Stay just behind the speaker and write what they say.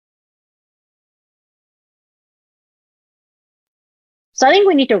So I think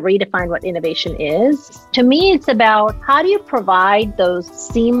we need to redefine what innovation is. To me, it's about how do you provide those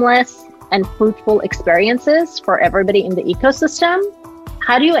seamless and fruitful experiences for everybody in the ecosystem?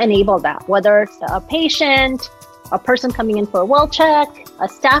 How do you enable that? Whether it's a patient, a person coming in for a well check, a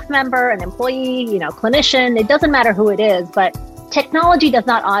staff member, an employee, clinician, it doesn't matter who it is, but technology does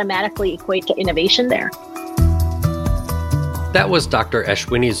not automatically equate to innovation there. That was Dr.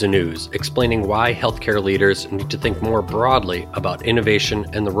 Ashwini Zanuz explaining why healthcare leaders need to think more broadly about innovation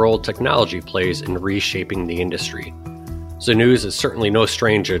and the role technology plays in reshaping the industry. Zanuz is certainly no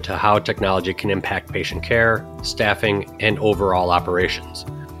stranger to how technology can impact patient care, staffing, and overall operations.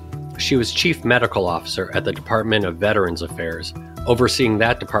 She was Chief Medical Officer at the Department of Veterans Affairs, overseeing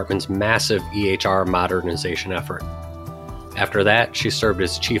that department's massive EHR modernization effort. After that, she served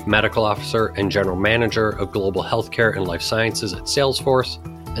as Chief Medical Officer and General Manager of Global Healthcare and Life Sciences at Salesforce,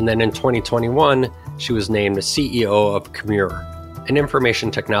 and then in 2021, she was named CEO of Comure, an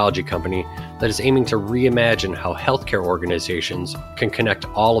information technology company that is aiming to reimagine how healthcare organizations can connect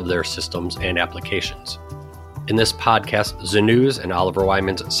all of their systems and applications. In this podcast, Zanuz and Oliver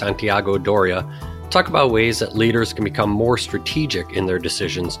Wyman's Santiago Doria talk about ways that leaders can become more strategic in their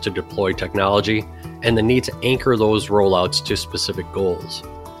decisions to deploy technology and the need to anchor those rollouts to specific goals.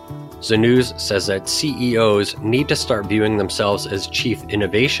 Zanuz says that CEOs need to start viewing themselves as chief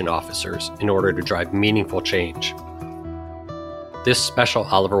innovation officers in order to drive meaningful change. This special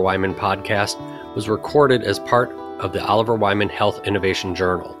Oliver Wyman podcast was recorded as part of the Oliver Wyman Health Innovation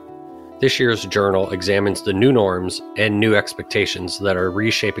Journal. This year's journal examines the new norms and new expectations that are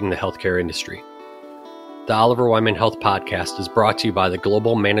reshaping the healthcare industry. The Oliver Wyman Health Podcast is brought to you by the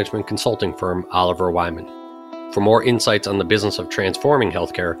global management consulting firm Oliver Wyman. For more insights on the business of transforming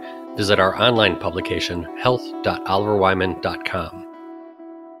healthcare, visit our online publication, health.oliverwyman.com.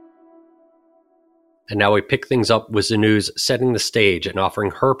 And now we pick things up with Zanuz setting the stage and offering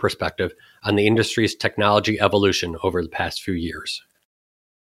her perspective on the industry's technology evolution over the past few years.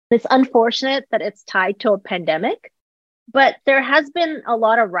 It's unfortunate that it's tied to a pandemic, but there has been a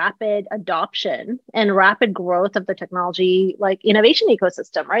lot of rapid adoption and rapid growth of the technology, like innovation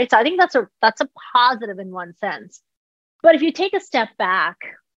ecosystem, right? So I think that's a positive in one sense. But if you take a step back,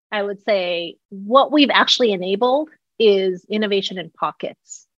 I would say what we've actually enabled is innovation in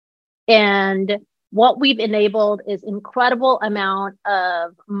pockets. And what we've enabled is incredible amount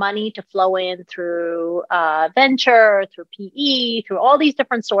of money to flow in through venture, through PE, through all these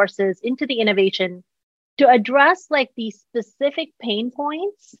different sources into the innovation to address like the specific pain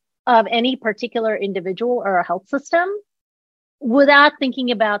points of any particular individual or a health system without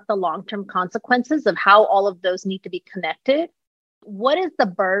thinking about the long-term consequences of how all of those need to be connected. What is the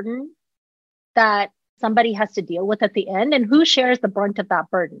burden that somebody has to deal with at the end, and who shares the brunt of that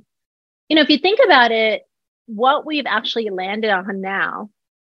burden? If you think about it, what we've actually landed on now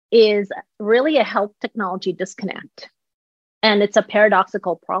is really a health technology disconnect. And it's a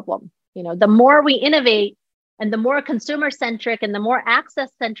paradoxical problem. The more we innovate and the more consumer-centric and the more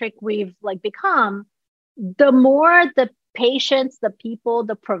access-centric we've become, the more the patients, the people,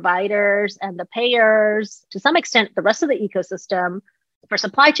 the providers, and the payers, to some extent, the rest of the ecosystem for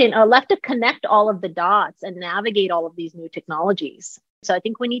supply chain are left to connect all of the dots and navigate all of these new technologies. So I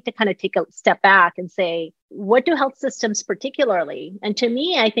think we need to kind of take a step back and say, what do health systems particularly? And to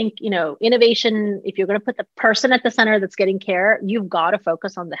me, I think, innovation, if you're going to put the person at the center that's getting care, you've got to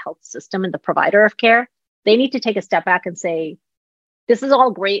focus on the health system and the provider of care. They need to take a step back and say, this is all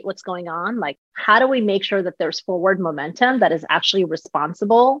great, what's going on? How do we make sure that there's forward momentum that is actually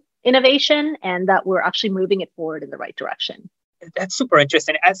responsible innovation and that we're actually moving it forward in the right direction? That's super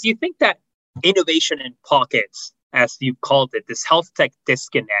interesting. As you think that innovation in pockets, as you called it, this health tech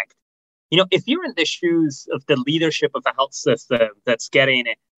disconnect, if you're in the shoes of the leadership of a health system that's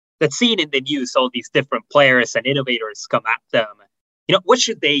seeing in the news all these different players and innovators come at them, what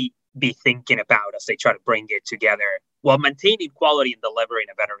should they be thinking about as they try to bring it together while maintaining quality and delivering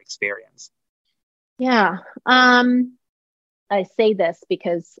a better experience? Yeah. I say this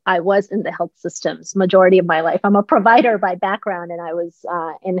because I was in the health systems majority of my life. I'm a provider by background, and I was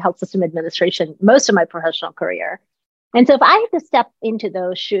in health system administration most of my professional career. And so if I had to step into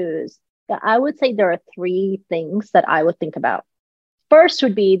those shoes, I would say there are three things that I would think about. First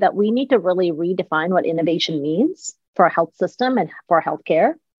would be that we need to really redefine what innovation means for a health system and for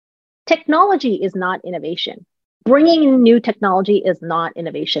healthcare. Technology is not innovation. Bringing in new technology is not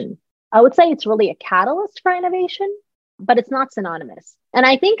innovation. I would say it's really a catalyst for innovation, but it's not synonymous. And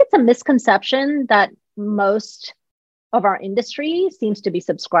I think it's a misconception that most of our industry seems to be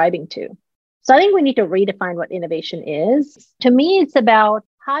subscribing to. So I think we need to redefine what innovation is. To me, it's about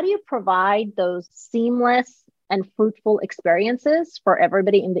how do you provide those seamless and fruitful experiences for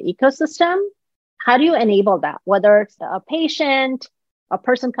everybody in the ecosystem, how do you enable that? Whether it's a patient, a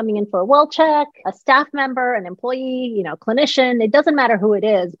person coming in for a well check, a staff member, an employee, clinician, it doesn't matter who it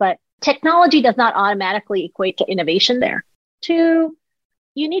is, but technology does not automatically equate to innovation there. Two,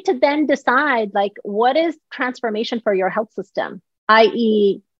 you need to then decide what is transformation for your health system,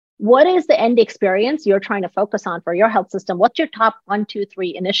 i.e., what is the end experience you're trying to focus on for your health system? What's your top 1, 2,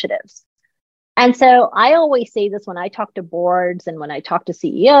 3 initiatives? And so I always say this when I talk to boards and when I talk to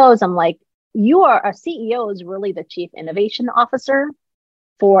CEOs, I'm like, a CEO is really the chief innovation officer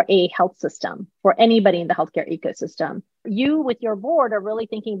for a health system, for anybody in the healthcare ecosystem. You with your board are really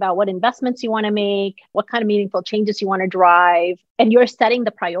thinking about what investments you want to make, what kind of meaningful changes you want to drive, and you're setting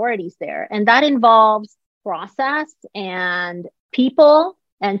the priorities there. And that involves process and people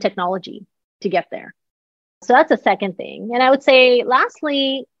and technology to get there. So that's the second thing. And I would say,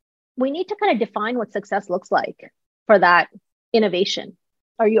 lastly, we need to kind of define what success looks like for that innovation.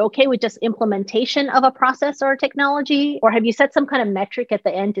 Are you okay with just implementation of a process or a technology? Or have you set some kind of metric at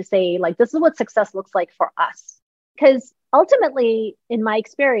the end to say, this is what success looks like for us? Because ultimately, in my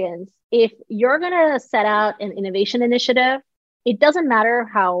experience, if you're going to set out an innovation initiative, it doesn't matter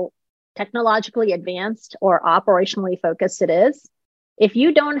how technologically advanced or operationally focused it is. If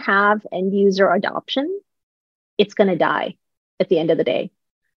you don't have end user adoption, it's going to die at the end of the day.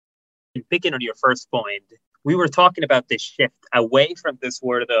 Picking on your first point, we were talking about this shift away from this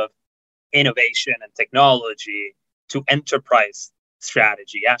word of innovation and technology to enterprise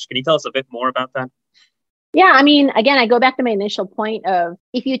strategy. Ash, can you tell us a bit more about that? Yeah, again, I go back to my initial point of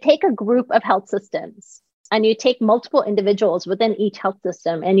if you take a group of health systems and you take multiple individuals within each health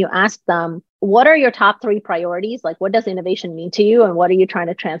system and you ask them, what are your top 3 priorities? What does innovation mean to you? And what are you trying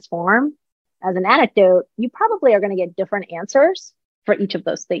to transform? As an anecdote, you probably are going to get different answers for each of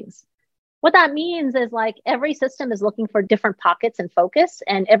those things. What that means is every system is looking for different pockets and focus,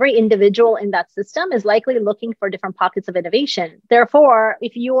 and every individual in that system is likely looking for different pockets of innovation. Therefore,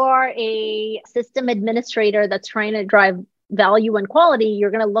 if you are a system administrator that's trying to drive value and quality,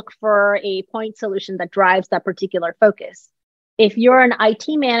 you're going to look for a point solution that drives that particular focus. If you're an IT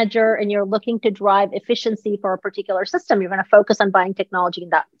manager and you're looking to drive efficiency for a particular system, you're going to focus on buying technology in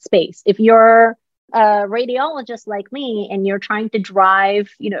that space. If you're a radiologist like me and you're trying to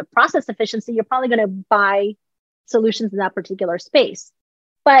drive, process efficiency, you're probably going to buy solutions in that particular space.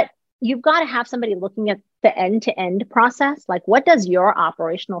 But you've got to have somebody looking at the end-to-end process. What does your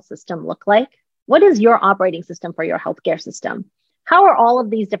operational system look like? What is your operating system for your healthcare system? How are all of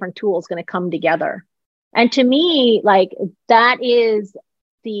these different tools going to come together? And to me, that is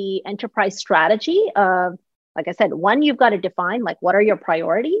the enterprise strategy of, like I said, 1, you've got to define, what are your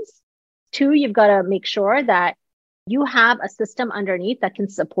priorities? 2, you've got to make sure that you have a system underneath that can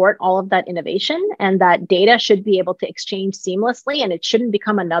support all of that innovation, and that data should be able to exchange seamlessly, and it shouldn't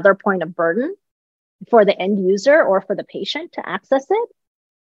become another point of burden for the end user or for the patient to access it.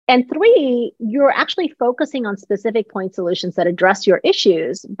 And 3, you're actually focusing on specific point solutions that address your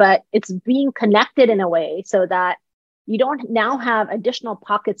issues, but it's being connected in a way so that you don't now have additional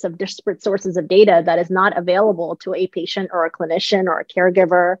pockets of disparate sources of data that is not available to a patient or a clinician or a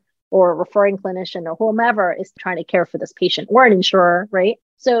caregiver or a referring clinician or whomever is trying to care for this patient, or an insurer, right?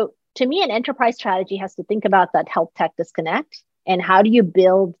 So to me, an enterprise strategy has to think about that health tech disconnect and how do you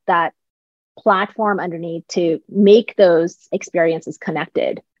build that platform underneath to make those experiences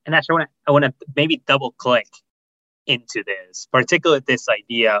connected. And actually, I want to maybe double click into this, particularly this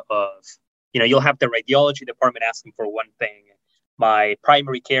idea of, you'll have the radiology department asking for one thing, my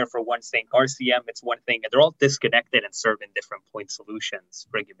primary care for one thing, RCM, it's one thing, and they're all disconnected and serving different point solutions.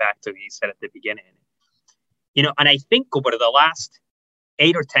 Bring it back to what you said at the beginning. And I think over the last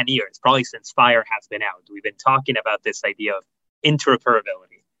 8 or 10 years, probably since FHIR has been out, we've been talking about this idea of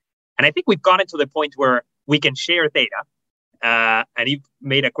interoperability. And I think we've gotten to the point where we can share data. And you've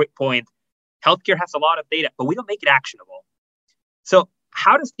made a quick point. Healthcare has a lot of data, but we don't make it actionable. So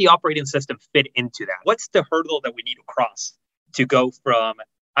how does the operating system fit into that? What's the hurdle that we need to cross to go from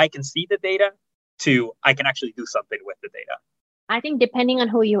I can see the data to I can actually do something with the data? I think depending on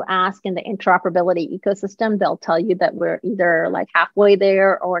who you ask in the interoperability ecosystem, they'll tell you that we're either halfway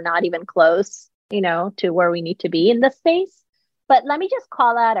there or not even close, to where we need to be in this space. But let me just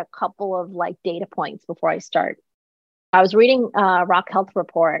call out a couple of data points before I start. I was reading Rock Health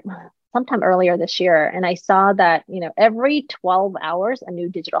Report sometime earlier this year, and I saw that, every 12 hours, a new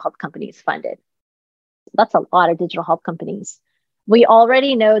digital health company is funded. That's a lot of digital health companies. We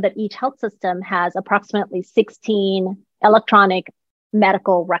already know that each health system has approximately 16 electronic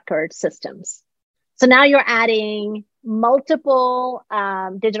medical record systems. So now you're adding multiple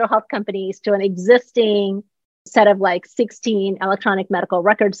digital health companies to an existing set of like 16 electronic medical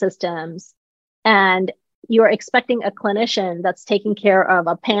record systems, and you're expecting a clinician that's taking care of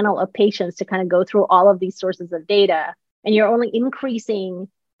a panel of patients to kind of go through all of these sources of data, and you're only increasing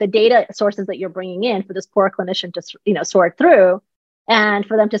the data sources that you're bringing in for this poor clinician to sort through and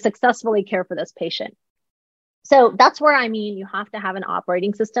for them to successfully care for this patient. So that's where I mean you have to have an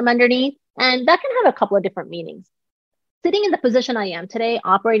operating system underneath, and that can have a couple of different meanings. Sitting in the position I am today,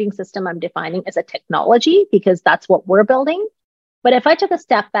 operating system I'm defining as a technology because that's what we're building. But if I took a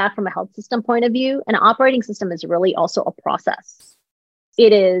step back from a health system point of view, an operating system is really also a process.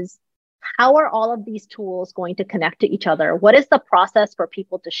 It is, how are all of these tools going to connect to each other? What is the process for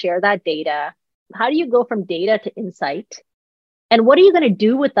people to share that data? How do you go from data to insight? And what are you going to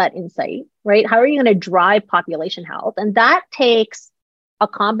do with that insight, right? How are you going to drive population health? And that takes a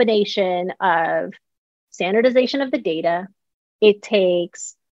combination of standardization of the data. It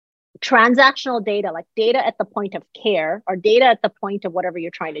takes transactional data, like data at the point of care or data at the point of whatever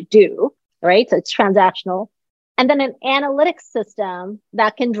you're trying to do, right? So it's transactional. And then an analytics system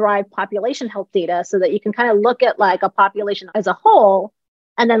that can drive population health data so that you can kind of look at like a population as a whole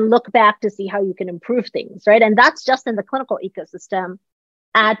and then look back to see how you can improve things, right? And that's just in the clinical ecosystem.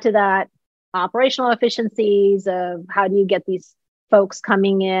 Add to that operational efficiencies of how do you get these folks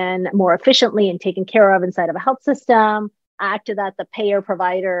coming in more efficiently and taken care of inside of a health system. Add to that the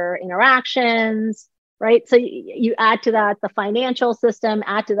payer-provider interactions, right? So you add to that the financial system,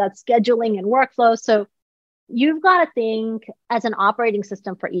 add to that scheduling and workflow. So you've got to think as an operating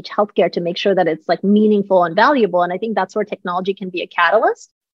system for each healthcare to make sure that it's like meaningful and valuable. And I think that's where technology can be a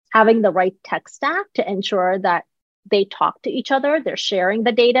catalyst, having the right tech stack to ensure that they talk to each other, they're sharing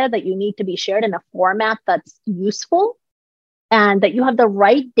the data that you need to be shared in a format that's useful, and that you have the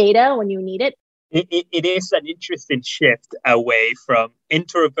right data when you need it. It is an interesting shift away from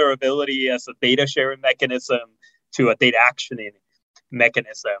interoperability as a data sharing mechanism to a data actioning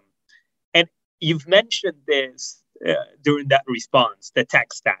mechanism. And you've mentioned this during that response, the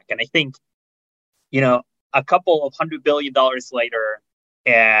tech stack. And I think, a couple of $100 billion later,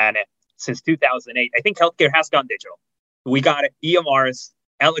 and since 2008, I think healthcare has gone digital. We got EMRs,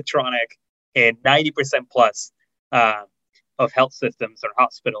 electronic, in 90% plus of health systems or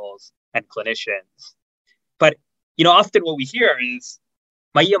hospitals and clinicians. But, often what we hear is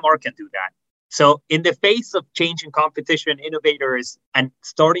my EMR can do that. So in the face of changing competition, innovators, and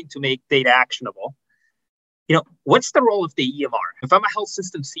starting to make data actionable, what's the role of the EMR? If I'm a health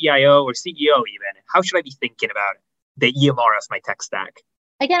system CIO or CEO even, how should I be thinking about the EMR as my tech stack?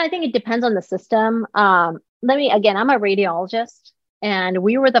 Again, I think it depends on the system. I'm a radiologist, and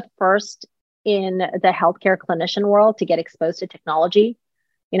we were the first in the healthcare clinician world to get exposed to technology.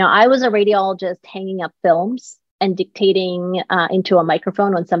 I was a radiologist hanging up films and dictating into a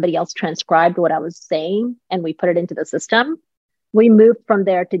microphone when somebody else transcribed what I was saying, and we put it into the system. We moved from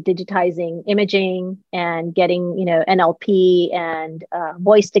there to digitizing imaging and getting, NLP and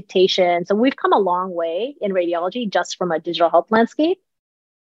voice dictation. So we've come a long way in radiology just from a digital health landscape.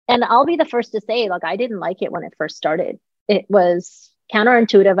 And I'll be the first to say, I didn't like it when it first started. It was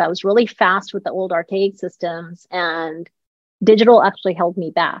counterintuitive. I was really fast with the old archaic systems, and digital actually held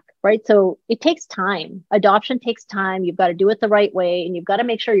me back, right? So it takes time. Adoption takes time. You've got to do it the right way, and you've got to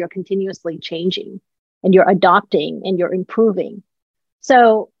make sure you're continuously changing and you're adopting and you're improving.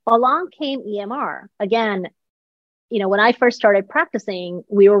 So along came EMR. Again, when I first started practicing,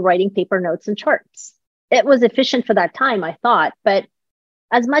 we were writing paper notes and charts. It was efficient for that time, I thought, but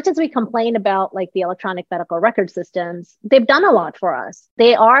as much as we complain about like the electronic medical record systems, they've done a lot for us.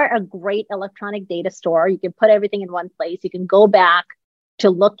 They are a great electronic data store. You can put everything in one place. You can go back to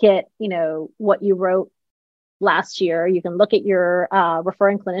look at, what you wrote last year. You can look at your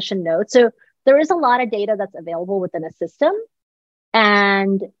referring clinician notes. So there is a lot of data that's available within a system,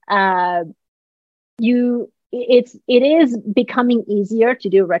 and it is becoming easier to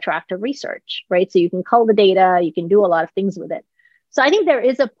do retroactive research, right? So you can cull the data, you can do a lot of things with it. So I think there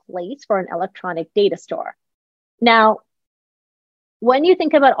is a place for an electronic data store. Now, when you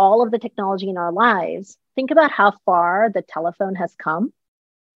think about all of the technology in our lives, think about how far the telephone has come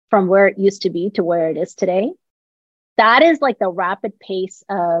from where it used to be to where it is today. That is like the rapid pace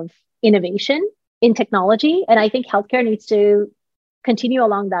of innovation in technology. And I think healthcare needs to continue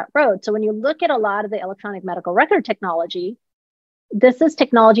along that road. So when you look at a lot of the electronic medical record technology, this is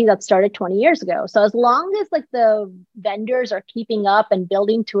technology that started 20 years ago. So as long as like the vendors are keeping up and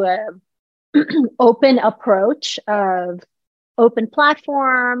building to a open approach of open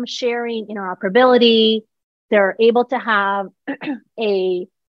platform, sharing, interoperability, they're able to have a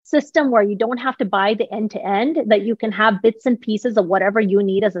system where you don't have to buy the end to end, that you can have bits and pieces of whatever you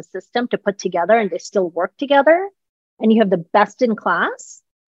need as a system to put together and they still work together, and you have the best in class,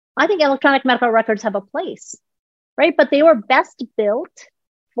 I think electronic medical records have a place, right? But they were best built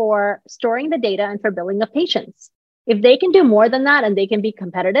for storing the data and for billing of patients. If they can do more than that and they can be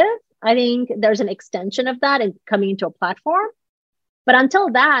competitive, I think there's an extension of that and coming into a platform. But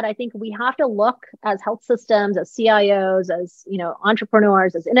until that, I think we have to look as health systems, as CIOs, as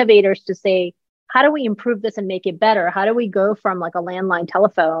entrepreneurs, as innovators to say, how do we improve this and make it better? How do we go from like a landline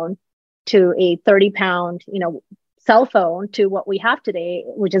telephone to a 30-pound, cell phone to what we have today,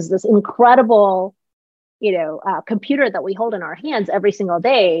 which is this incredible, computer that we hold in our hands every single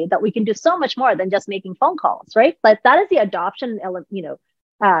day, that we can do so much more than just making phone calls, right? But that is the adoption,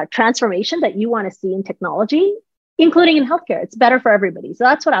 transformation that you want to see in technology, including in healthcare. It's better for everybody. So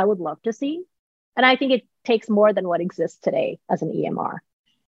that's what I would love to see. And I think it takes more than what exists today as an EMR.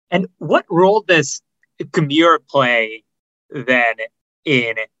 And what role does Commure play then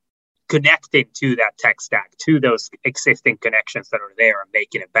in connecting to that tech stack, to those existing connections that are there and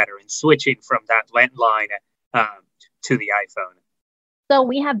making it better and switching from that landline to the iPhone? So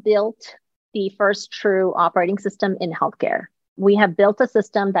we have built the first true operating system in healthcare. We have built a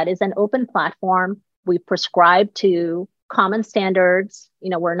system that is an open platform. We prescribe to common standards.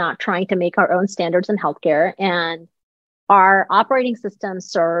 We're not trying to make our own standards in healthcare. And our operating system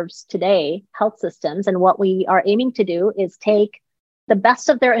serves today health systems. And what we are aiming to do is take the best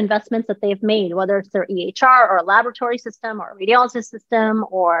of their investments that they've made, whether it's their EHR or a laboratory system or a radiology system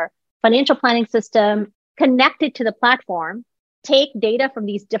or financial planning system, connect it to the platform, take data from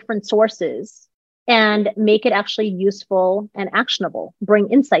these different sources and make it actually useful and actionable, bring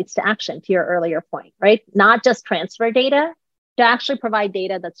insights to action, to your earlier point, right? Not just transfer data, to actually provide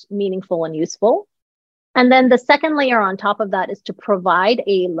data that's meaningful and useful. And then the second layer on top of that is to provide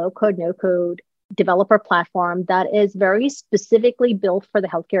a low-code, no-code developer platform that is very specifically built for the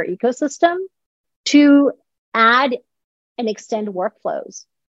healthcare ecosystem to add and extend workflows.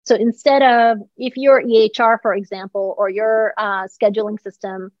 So instead of, if your EHR, for example, or your scheduling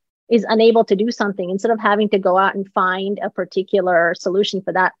system is unable to do something, instead of having to go out and find a particular solution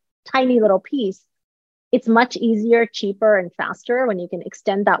for that tiny little piece, it's much easier, cheaper, and faster when you can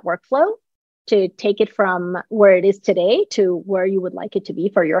extend that workflow to take it from where it is today to where you would like it to be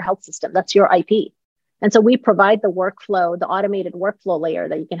for your health system. That's your IP. And so we provide the workflow, the automated workflow layer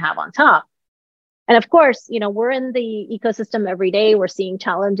that you can have on top. And of course, we're in the ecosystem every day. We're seeing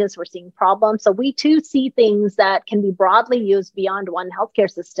challenges, we're seeing problems. So we too see things that can be broadly used beyond one healthcare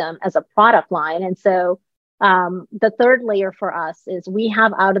system as a product line. And so the third layer for us is we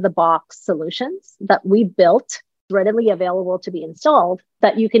have out-of-the-box solutions that we built, readily available to be installed,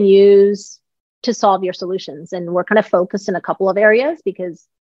 that you can use to solve your solutions. And we're kind of focused in a couple of areas because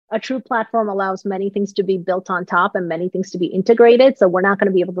a true platform allows many things to be built on top and many things to be integrated. So we're not going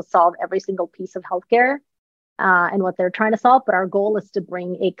to be able to solve every single piece of healthcare and what they're trying to solve, but our goal is to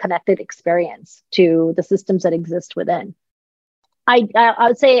bring a connected experience to the systems that exist within. I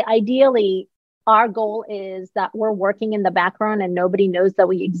would say ideally, our goal is that we're working in the background and nobody knows that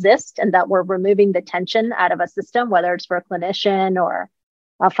we exist, and that we're removing the tension out of a system, whether it's for a clinician or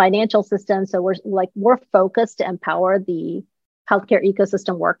a financial system. So we're focused to empower the healthcare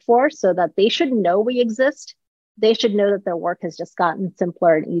ecosystem workforce so that they should know we exist. They should know that their work has just gotten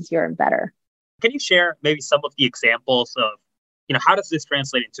simpler and easier and better. Can you share maybe some of the examples of, how does this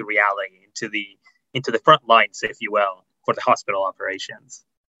translate into reality, into the front lines, if you will, for the hospital operations?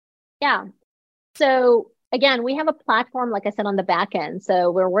 Yeah. So again, we have a platform, like I said, on the back end. So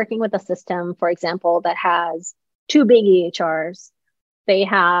we're working with a system, for example, that has 2 big EHRs. They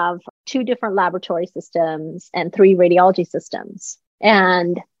have 2 different laboratory systems and 3 radiology systems.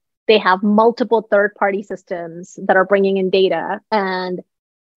 And they have multiple third-party systems that are bringing in data. And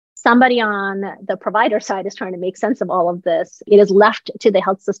somebody on the provider side is trying to make sense of all of this. It is left to the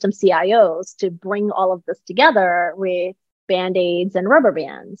health system CIOs to bring all of this together with Band-Aids and rubber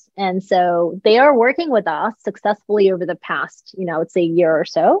bands. And so they are working with us successfully over the past, I would say year or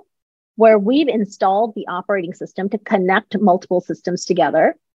so, where we've installed the operating system to connect multiple systems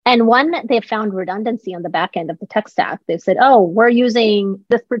together. And when they've found redundancy on the back end of the tech stack, they've said, oh, we're using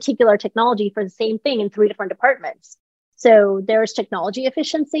this particular technology for the same thing in 3 different departments. So there's technology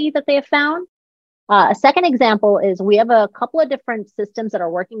efficiency that they have found. A second example is we have a couple of different systems that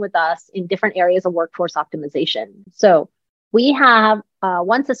are working with us in different areas of workforce optimization. So we have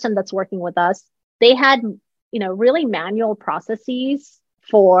one system that's working with us. They had, really manual processes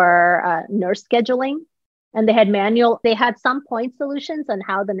for nurse scheduling. And they had some point solutions on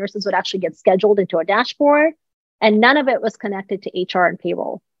how the nurses would actually get scheduled into a dashboard. and none of it was connected to HR and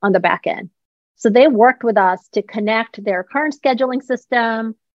payroll on the back end. So they worked with us to connect their current scheduling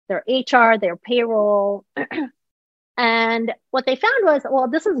system, their HR, their payroll. And what they found was, well,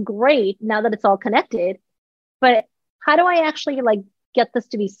 this is great now that it's all connected, but how do I actually like get this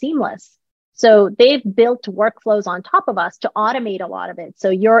to be seamless? So they've built workflows on top of us to automate a lot of it. So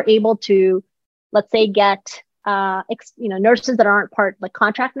you're able to, let's say, get nurses that aren't part, like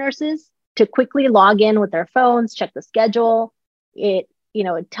contract nurses, to quickly log in with their phones, check the schedule. It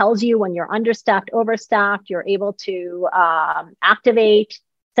tells you when you're understaffed, overstaffed. You're able to activate,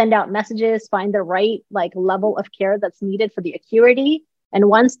 send out messages, find the right like level of care that's needed for the acuity. And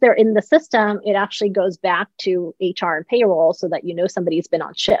once they're in the system, it actually goes back to HR and payroll so that somebody's been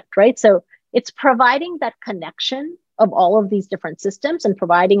on shift, right? So it's providing that connection of all of these different systems and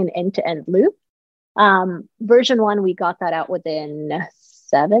providing an end-to-end loop. Version 1, we got that out within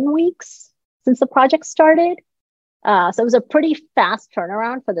 7 weeks since the project started. So it was a pretty fast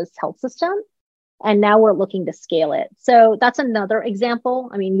turnaround for this health system. And now we're looking to scale it. So that's another example.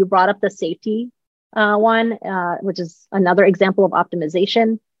 I mean, you brought up the safety one, which is another example of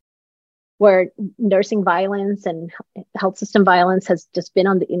optimization, where nursing violence and health system violence has just been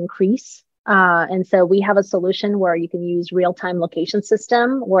on the increase. And so we have a solution where you can use real-time location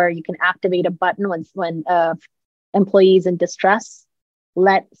system, where you can activate a button when employees in distress,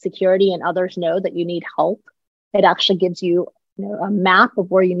 let security and others know that you need help. It actually gives you, a map of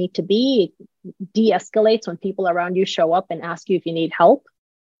where you need to be. It de-escalates when people around you show up and ask you if you need help.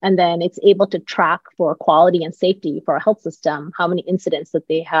 And then it's able to track for quality and safety for a health system, how many incidents that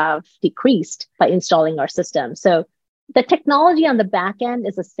they have decreased by installing our system. So the technology on the back end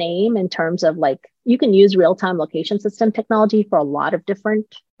is the same in terms of like, you can use real-time location system technology for a lot of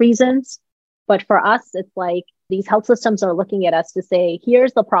different reasons. But for us, it's like these health systems are looking at us to say,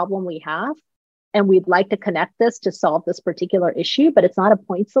 here's the problem we have, and we'd like to connect this to solve this particular issue, but it's not a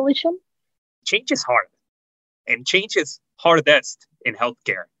point solution. Change is hard, and change is hardest in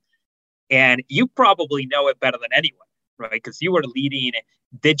healthcare. And you probably know it better than anyone, right? Because you were leading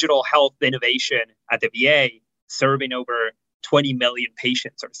digital health innovation at the VA, serving over 20 million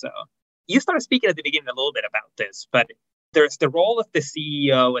patients or so. You started speaking at the beginning a little bit about this, but there's the role of the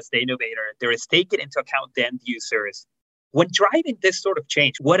CEO as the innovator. There is taking into account the end users. When driving this sort of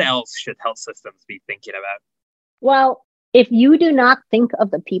change, what else should health systems be thinking about? Well, if you do not think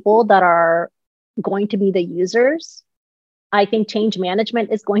of the people that are going to be the users, I think change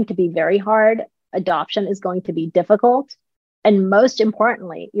management is going to be very hard. Adoption is going to be difficult. And most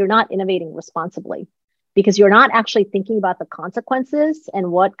importantly, you're not innovating responsibly because you're not actually thinking about the consequences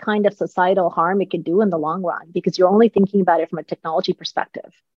and what kind of societal harm it could do in the long run, because you're only thinking about it from a technology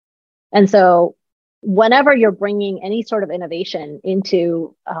perspective. And so whenever you're bringing any sort of innovation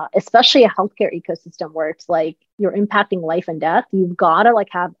into, especially a healthcare ecosystem where it's like you're impacting life and death, you've got to like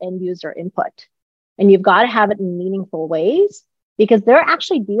have end user input, and you've got to have it in meaningful ways, because they're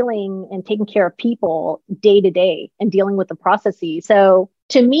actually dealing and taking care of people day to day and dealing with the processes. So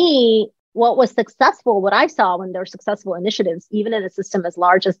to me, what was successful, what I saw when there were successful initiatives, even in a system as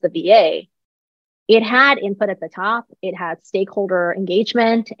large as the VA, it had input at the top, it had stakeholder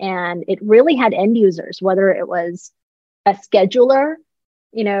engagement, and it really had end users, whether it was a scheduler,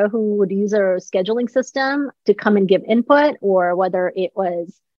 who would use a scheduling system to come and give input, or whether it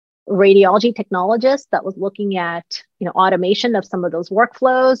was a radiology technologist that was looking at, automation of some of those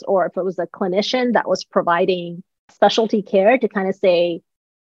workflows, or if it was a clinician that was providing specialty care to kind of say,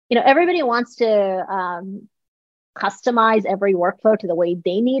 everybody wants to customize every workflow to the way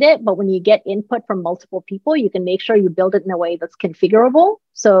they need it. But when you get input from multiple people, you can make sure you build it in a way that's configurable.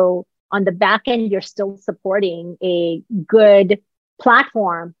 So on the back end, you're still supporting a good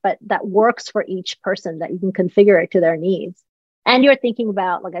platform, but that works for each person, that you can configure it to their needs. And you're thinking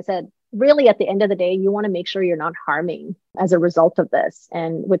about, like I said, really at the end of the day, you want to make sure you're not harming as a result of this.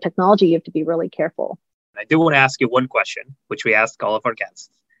 And with technology, you have to be really careful. I do want to ask you one question, which we ask all of our guests.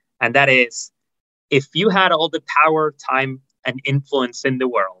 And that is, if you had all the power, time, and influence in the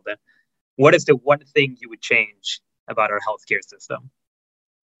world, what is the one thing you would change about our healthcare system?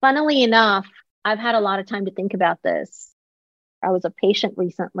 Funnily enough, I've had a lot of time to think about this. I was a patient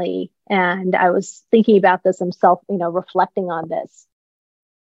recently, and I was thinking about this and reflecting on this.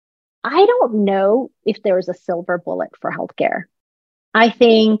 I don't know if there's a silver bullet for healthcare. I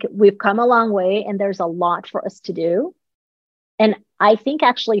think we've come a long way, and there's a lot for us to do. And I think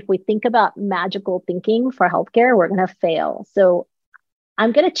actually, if we think about magical thinking for healthcare, we're going to fail. So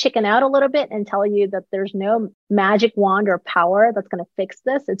I'm going to chicken out a little bit and tell you that there's no magic wand or power that's going to fix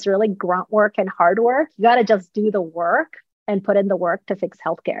this. It's really grunt work and hard work. You got to just do the work and put in the work to fix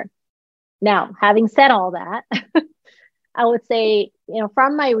healthcare. Now, having said all that, I would say,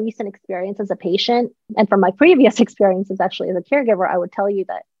 from my recent experience as a patient and from my previous experiences actually as a caregiver, I would tell you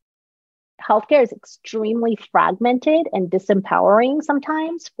that healthcare is extremely fragmented and disempowering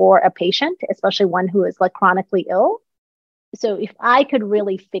sometimes for a patient, especially one who is like chronically ill. So if I could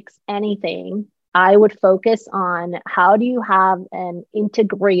really fix anything, I would focus on how do you have an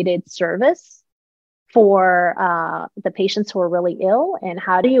integrated service for the patients who are really ill, and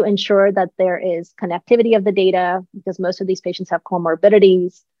how do you ensure that there is connectivity of the data, because most of these patients have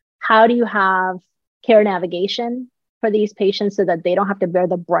comorbidities. How do you have care navigation for these patients so that they don't have to bear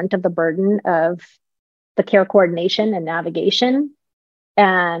the brunt of the burden of the care coordination and navigation?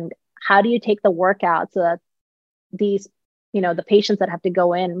 And how do you take the work out so that these, the patients that have to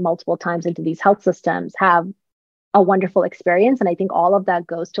go in multiple times into these health systems have a wonderful experience? And I think all of that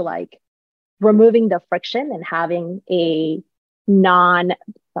goes to like removing the friction and having a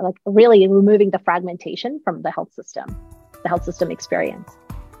really removing the fragmentation from the health system experience.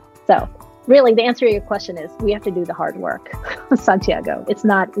 So really, the answer to your question is we have to do the hard work, Santiago. It's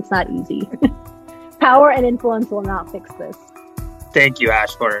not easy. Power and influence will not fix this. Thank you,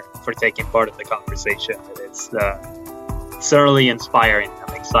 Ash, for taking part of the conversation. It's certainly inspiring.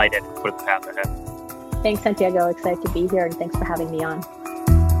 I'm excited for the path ahead. Thanks, Santiago. Excited to be here, and thanks for having me on.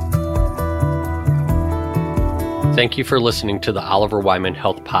 Thank you for listening to the Oliver Wyman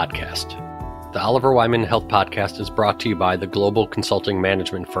Health Podcast. The Oliver Wyman Health Podcast is brought to you by the global consulting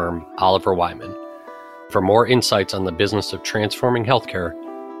management firm Oliver Wyman. For more insights on the business of transforming healthcare,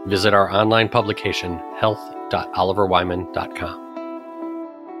 visit our online publication, health.oliverwyman.com.